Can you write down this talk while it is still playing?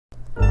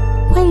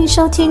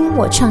收听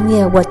我创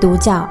业我独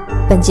角，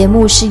本节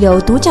目是由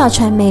独角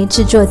传媒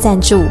制作赞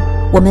助，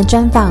我们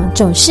专访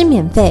总是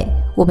免费。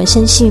我们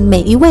深信每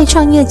一位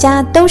创业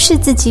家都是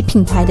自己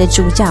品牌的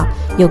主角，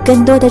有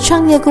更多的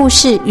创业故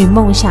事与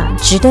梦想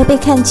值得被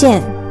看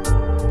见。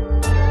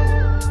有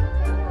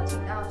请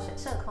到水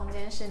社空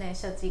间室内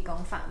设计工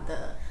坊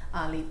的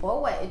李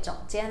博伟总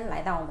监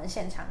来到我们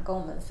现场，跟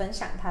我们分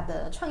享他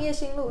的创业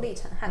心路历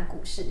程和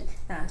故事。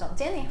那总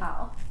监你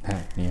好。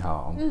你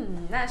好。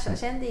那首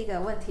先第一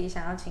个问题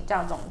想要请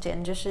教总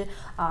监，就是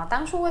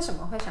当初为什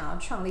么会想要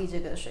创立这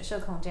个水社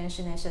空间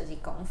室内设计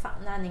工坊？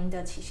那您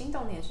的起心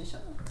动念是什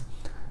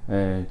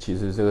么？其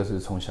实这个是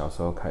从小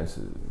时候开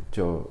始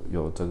就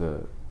有这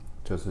个，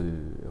就是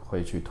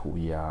会去涂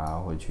鸦，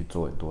会去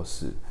做很多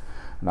事，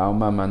然后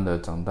慢慢的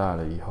长大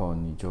了以后，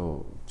你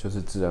就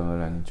是自然而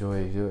然你就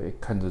会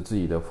看着自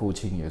己的父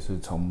亲也是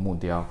从木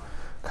雕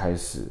开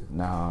始，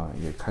那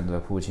也看着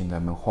父亲在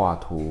那边画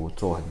图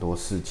做很多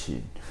事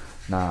情，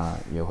那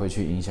也会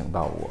去影响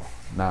到我，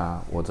那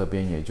我这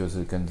边也就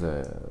是跟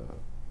着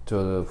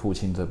就是父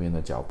亲这边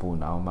的脚步，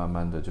然后慢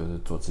慢的就是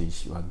做自己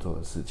喜欢做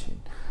的事情，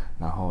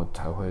然后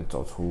才会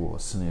走出我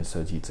室内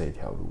设计这一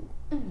条路。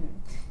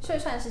所以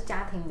算是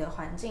家庭的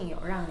环境有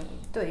让你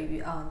对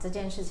于这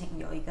件事情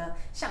有一个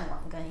向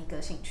往跟一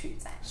个兴趣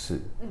在。是。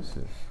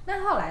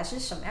那后来是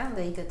什么样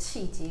的一个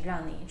契机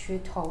让你去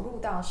投入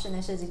到室内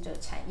设计这个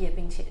产业，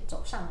并且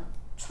走上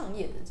创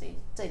业的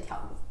这条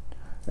路？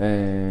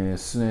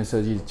室内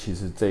设计其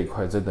实这一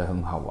块真的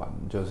很好玩，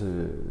就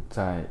是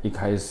在一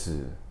开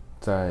始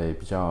在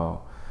比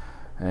较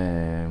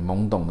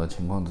懵懂的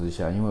情况之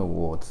下，因为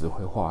我只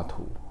会画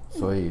图，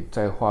所以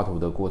在画图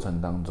的过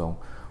程当中，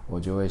我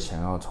就会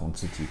想要从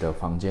自己的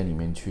房间里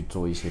面去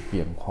做一些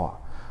变化。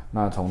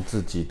那从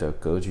自己的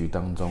格局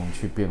当中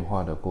去变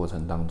化的过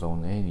程当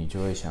中，你就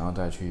会想要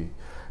再去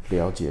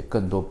了解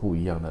更多不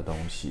一样的东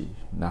西，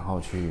然后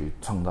去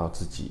创造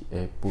自己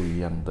不一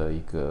样的一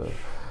个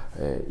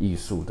艺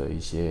术的一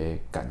些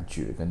感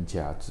觉跟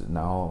价值，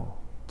然后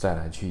再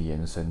来去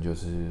延伸，就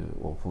是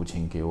我父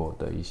亲给我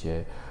的一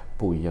些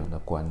不一样的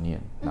观念，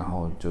然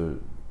后就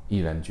毅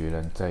然决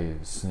然在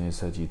室内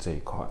设计这一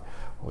块，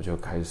我就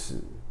开始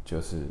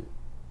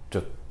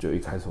就一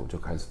开始我就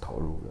开始投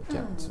入了这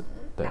样子。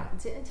对，了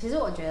解。其实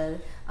我觉得，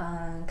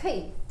可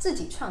以自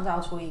己创造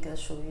出一个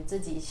属于自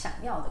己想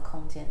要的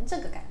空间，这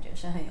个感觉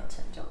是很有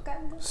成就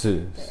感的。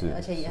是，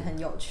而且也很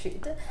有趣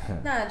的。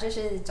那就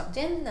是总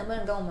监能不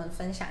能跟我们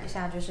分享一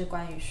下，就是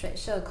关于水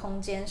社空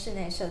间室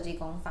内设计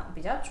工坊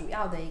比较主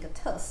要的一个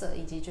特色，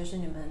以及就是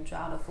你们主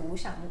要的服务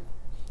项目？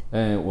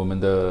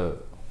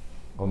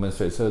我们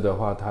水社的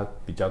话，它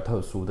比较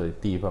特殊的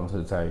地方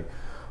是在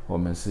我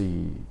们是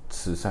以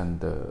慈善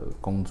的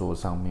工作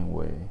上面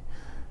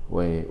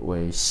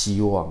为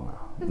希望啊。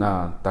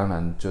那当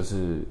然就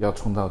是要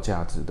创造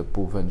价值的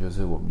部分，就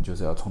是我们就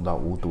是要创造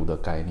无毒的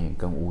概念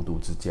跟无毒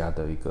之家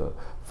的一个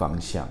方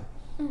向。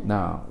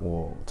那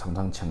我常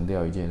常强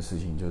调一件事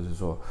情，就是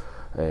说，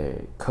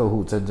客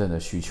户真正的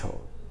需求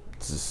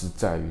只是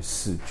在于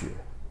视觉。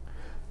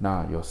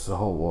那有时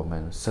候我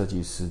们设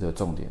计师的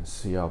重点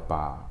是要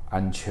把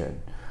安全，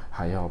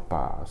还要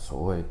把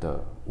所谓的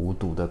无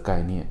毒的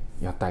概念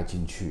要带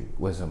进去。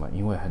为什么？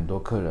因为很多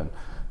客人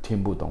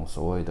听不懂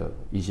所谓的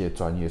一些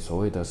专业，所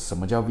谓的什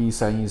么叫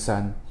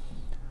V313，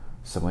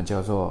什么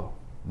叫做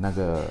那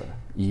个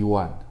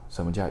10000，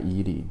什么叫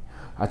10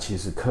其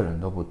实客人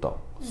都不懂。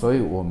所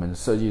以我们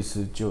设计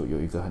师就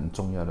有一个很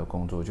重要的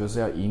工作，就是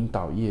要引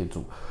导业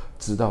主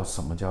知道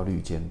什么叫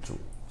绿建筑，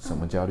什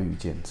么叫绿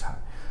建材，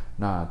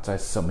那在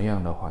什么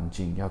样的环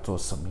境要做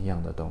什么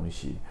样的东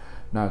西。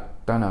那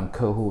当然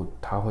客户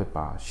他会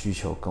把需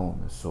求跟我们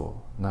说，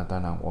那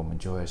当然我们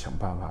就会想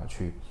办法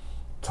去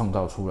创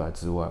造出来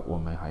之外，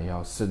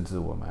甚至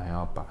我们还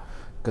要把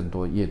更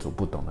多业主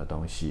不懂的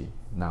东西，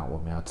那我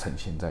们要呈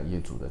现在业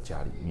主的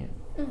家里面。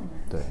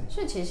对。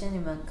所以其实你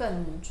们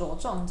更着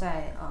重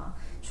在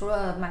除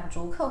了满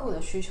足客户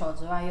的需求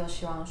之外，又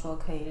希望说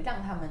可以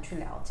让他们去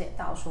了解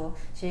到说，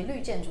其实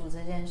绿建筑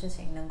这件事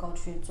情能够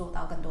去做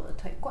到更多的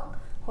推广，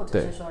或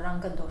者是说让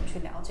更多人去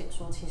了解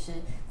说，其实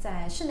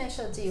在室内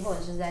设计或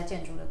者是在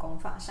建筑的工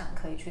法上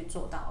可以去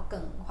做到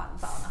更环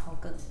保，然后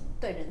更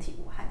对人体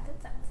无害的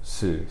这样子。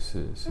是。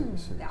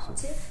了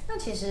解。那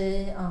其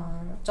实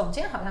总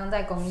监好像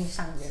在公益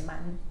上也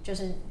蛮就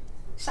是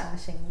上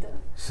心的。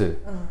是。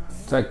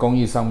在公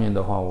益上面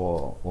的话，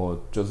我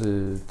就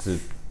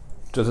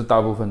是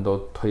大部分都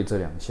推这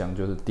2项，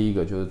就是第一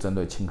个就是针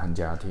对清寒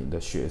家庭的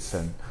学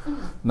生。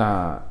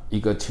那一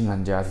个清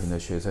寒家庭的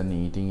学生，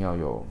你一定要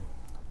有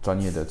专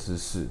业的知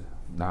识，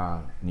那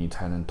你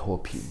才能脱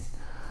贫。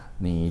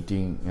你一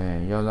定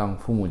要让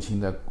父母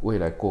亲在未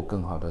来过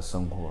更好的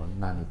生活，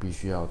那你必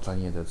须要有专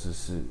业的知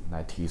识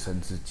来提升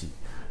自己，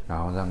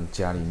然后让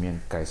家里面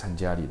改善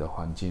家里的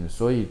环境。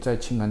所以在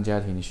清寒家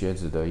庭学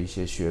子的一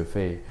些学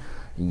费、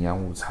营养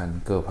午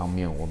餐各方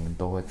面，我们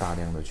都会大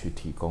量的去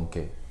提供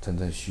给真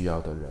正需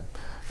要的人。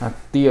那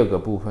第二个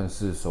部分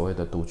是所谓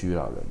的独居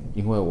老人，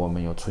因为我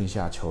们有春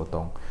夏秋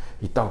冬，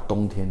一到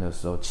冬天的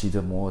时候，骑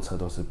着摩托车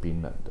都是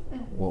冰冷的。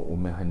我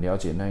们很了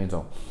解那一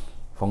种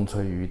风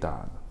吹雨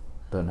打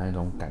的那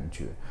种感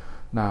觉。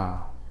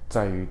那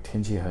在于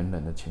天气很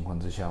冷的情况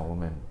之下，我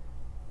们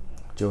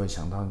就会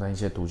想到那一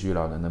些独居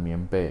老人的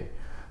棉被，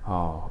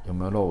有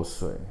没有漏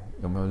水，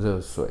有没有热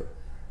水。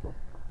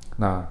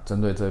那针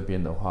对这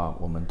边的话，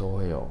我们都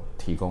会有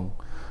提供，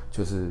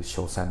就是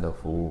修缮的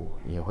服务，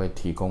也会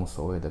提供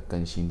所谓的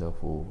更新的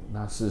服务。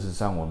那事实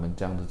上，我们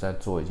这样子在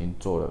做，已经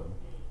做了，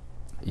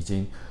已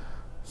经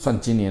算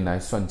今年来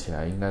算起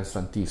来，应该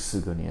算第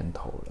4个年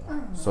头了。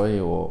所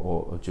以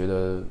我觉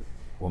得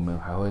我们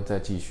还会再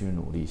继续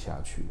努力下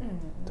去。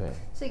对，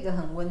是一个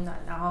很温暖，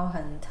然后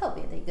很特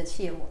别的一个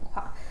企业文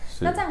化。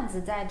那这样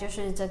子在就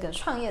是这个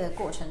创业的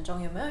过程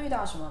中，有没有遇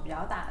到什么比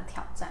较大的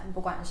挑战？不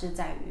管是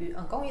在于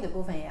公益的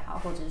部分也好，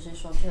或者是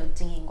说这个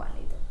经营管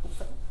理的部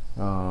分。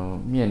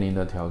面临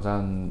的挑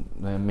战，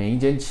每一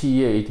间企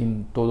业一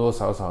定多多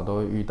少少都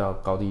会遇到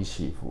高低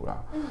起伏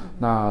啦。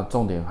那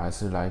重点还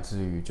是来自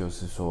于就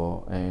是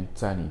说，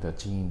在你的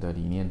经营的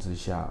理念之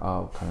下，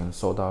可能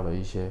受到了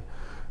一些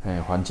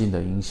环境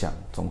的影响，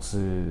总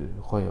是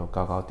会有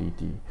高高低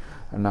低。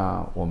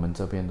那我们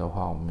这边的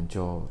话，我们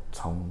就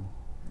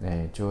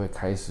就会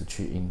开始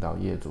去引导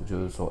业主，就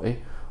是说，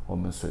我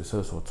们水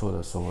社所做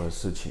的所有的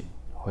事情，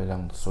会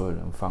让所有人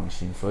放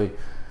心。所以，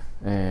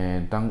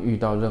当遇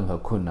到任何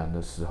困难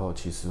的时候，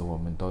其实我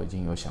们都已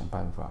经有想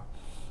办法，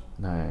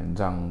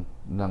让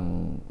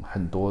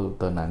很多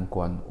的难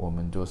关，我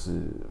们就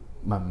是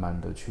慢慢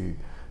的去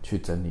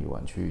整理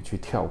完，去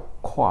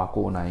跨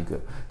过那一个。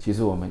其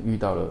实我们遇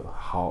到了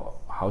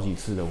好几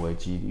次的危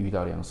机，遇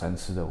到2、3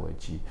次的危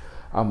机，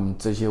我们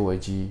这些危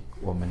机，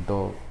我们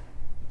都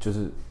就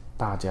是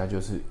大家就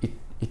是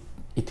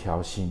一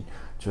条心，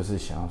就是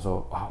想要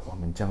说我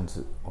们这样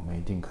子，我们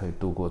一定可以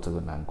度过这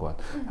个难关。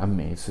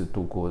每一次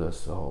度过的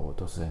时候，我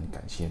都是很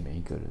感谢每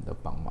一个人的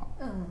帮忙。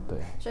对。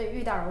所以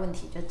遇到了问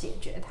题就解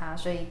决它。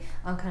所以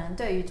可能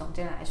对于总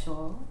监来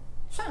说，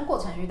虽然过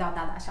程遇到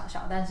大大小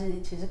小，但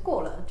是其实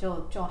过了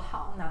就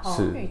好。然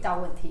后遇到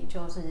问题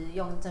就是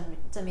用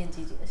正面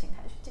积极的心态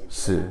去解决。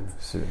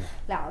是。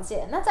了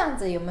解。那这样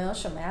子有没有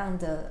什么样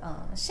的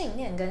信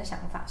念跟想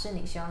法，是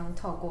你希望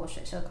透过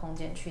水社空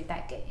间去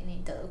带给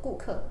你的顾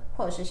客，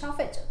或者是消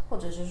费者，或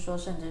者是说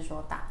甚至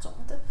说大众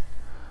的？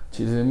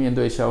其实面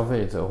对消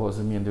费者或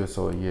是面对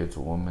所有业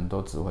主，我们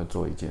都只会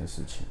做一件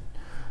事情，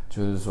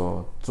就是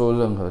说做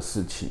任何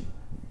事情，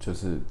就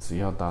是只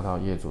要达到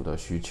业主的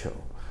需求。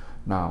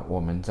那我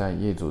们在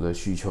业主的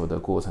需求的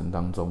过程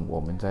当中，我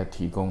们在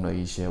提供了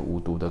一些无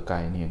毒的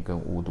概念跟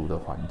无毒的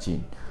环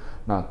境。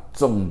那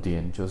重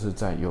点就是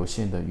在有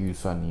限的预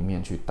算里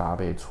面去搭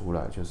配出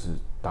来，就是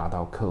达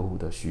到客户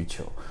的需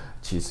求。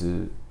其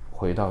实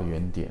回到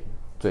原点，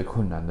最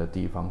困难的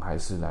地方还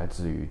是来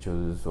自于就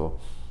是说，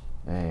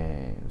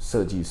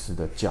设计师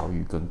的教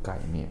育跟概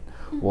念。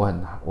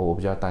我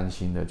比较担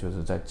心的就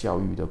是在教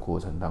育的过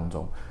程当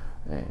中，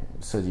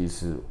设计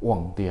师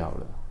忘掉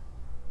了。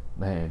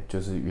就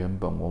是原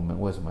本我们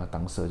为什么要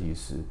当设计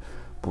师，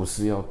不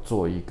是要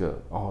做一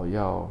个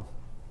要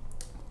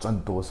赚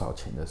多少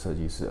钱的设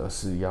计师，而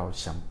是要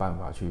想办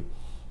法去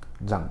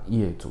让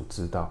业主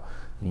知道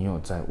你有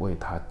在为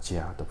他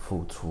家的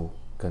付出，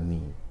跟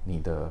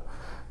你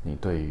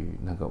对于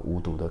那个无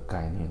毒的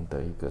概念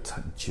的一个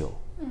成就。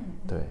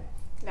对，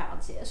了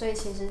解。所以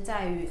其实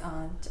在于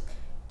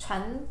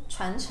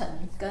传承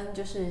跟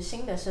就是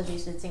新的设计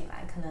师进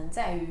来，可能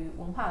在于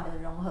文化的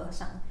融合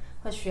上，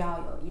会需要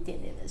有一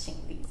点点的心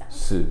力，这样。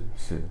是。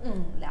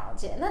了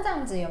解。那这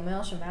样子有没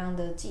有什么样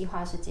的计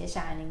划是接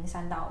下来您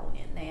3到5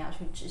年内要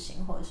去执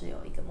行，或者是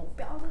有一个目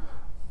标的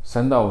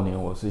？3到5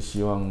年，我是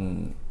希望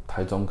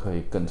台中可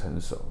以更成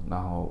熟，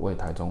然后为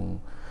台中，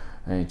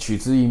取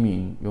之于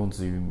民，用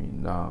之于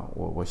民。那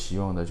我希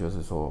望的就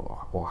是说，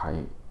我还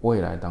未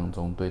来当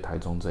中对台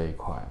中这一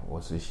块，我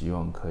是希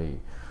望可以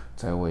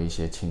再为一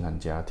些轻寒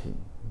家庭、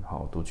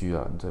独居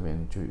老人这边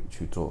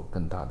去做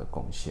更大的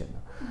贡献。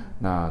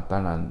那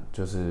当然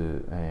就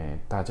是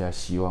大家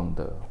希望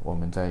的，我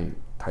们在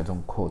台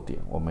中扩点，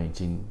我们已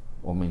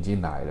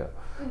经来了。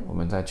我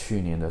们在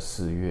去年的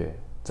4月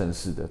正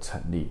式的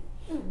成立。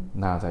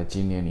那在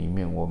今年里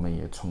面，我们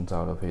也创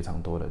造了非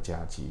常多的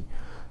佳绩。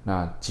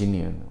那今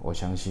年我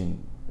相信，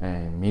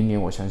明年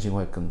我相信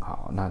会更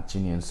好。那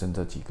今年剩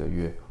这几个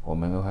月，我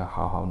们会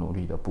好好努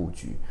力的布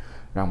局，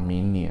让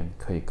明年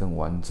可以更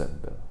完整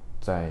的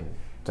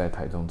在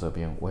台中这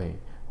边为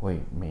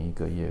每一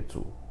个业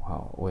主，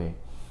为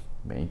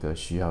每一个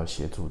需要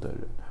协助的人，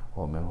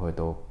我们会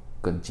都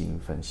更尽一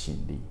份心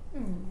力。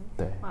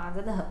对。哇，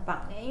真的很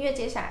棒耶！因为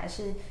接下来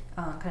是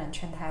可能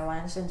全台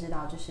湾甚至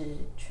到就是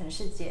全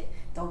世界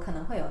都可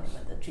能会有你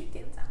们的据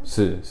点这样。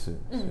是。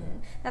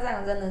那这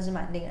样真的是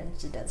蛮令人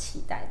值得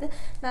期待的。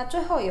那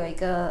最后有一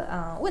个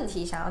问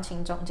题想要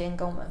请总监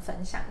跟我们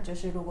分享，就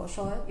是如果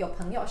说有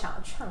朋友想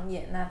要创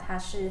业，那他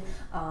是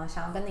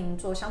想要跟您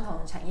做相同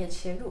的产业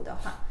切入的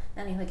话，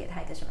那你会给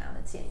他一个什么样的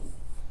建议？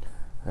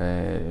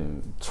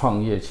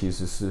创业其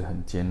实是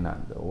很艰难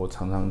的。我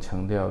常常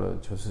强调的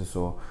就是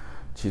说，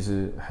其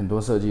实很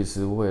多设计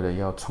师为了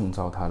要创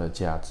造他的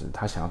价值，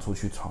他想要出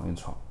去闯一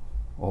闯，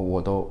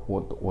我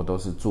都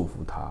是祝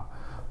福他。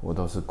我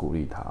都是鼓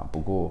励他。不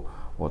过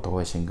我都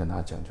会先跟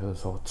他讲，就是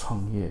说创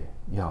业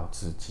要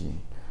资金，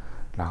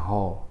然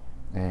后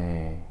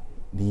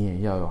你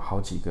也要有好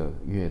几个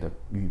月的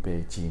预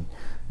备金，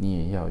你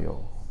也要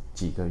有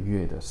几个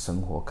月的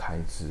生活开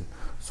支，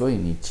所以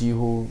你几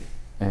乎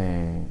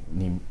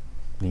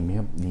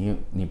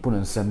你不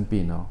能生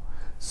病哦，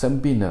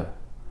生病了，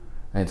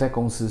在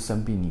公司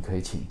生病你可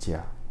以请假，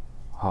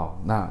好，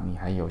那你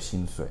还有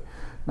薪水。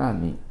那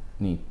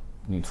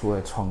你出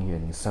来创业，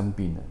你生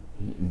病了，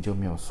你就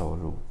没有收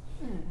入，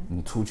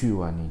你出去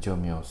玩你就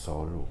没有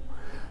收入。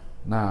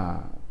那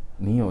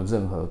你有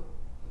任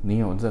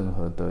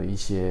何的一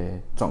些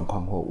状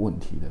况或问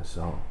题的时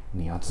候，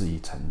你要自己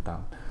承担。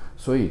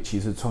所以其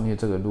实创业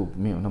这个路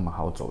没有那么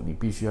好走，你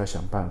必须要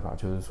想办法，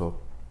就是说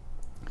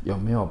有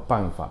没有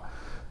办法，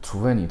除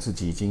非你自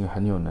己已经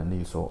很有能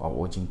力说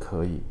我已经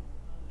可以，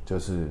就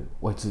是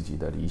为自己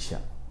的理想，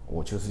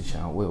我就是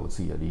想要为我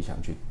自己的理想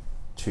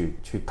去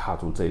踏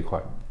足这一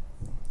块，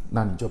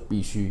那你就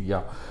必须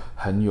要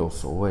很有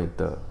所谓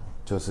的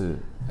就是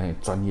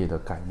专业的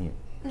概念，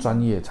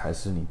专业才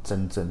是你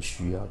真正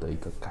需要的一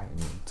个概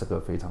念，这个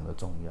非常的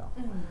重要。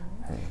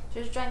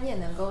就是专业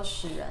能够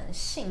使人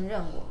信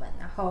任我们，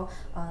然后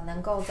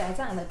能够在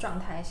这样的状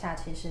态下，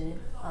其实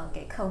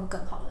给客户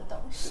更好的东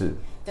西。是，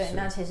对。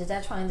那其实，在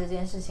创业这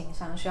件事情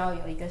上，需要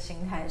有一个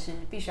心态是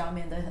必须要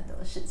面对很多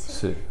事情，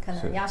是可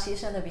能要牺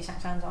牲的比想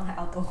象中还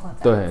要多。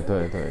对，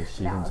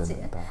牺牲真的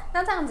很大。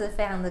那这样子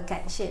非常的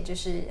感谢，就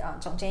是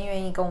总监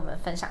愿意跟我们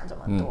分享这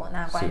么多。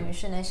那关于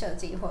室内设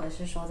计，或者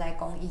是说在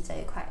工艺这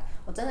一块，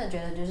我真的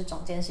觉得就是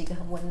总监是一个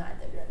很温暖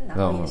的人，然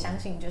后也相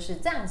信就是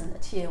这样子的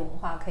企业文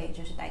化可以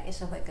就是带给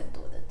社会更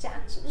多的价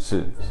值。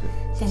是。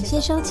感谢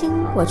收听《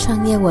我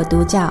创业我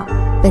独角》，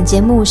本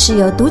节目是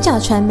由独角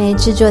传媒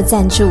制作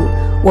赞助，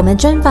我们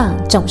专访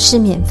总是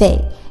免费。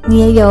你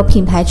也有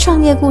品牌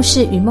创业故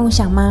事与梦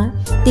想吗？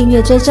订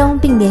阅追踪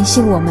并联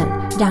系我们，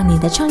让你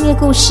的创业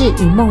故事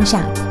与梦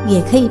想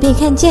也可以被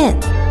看见。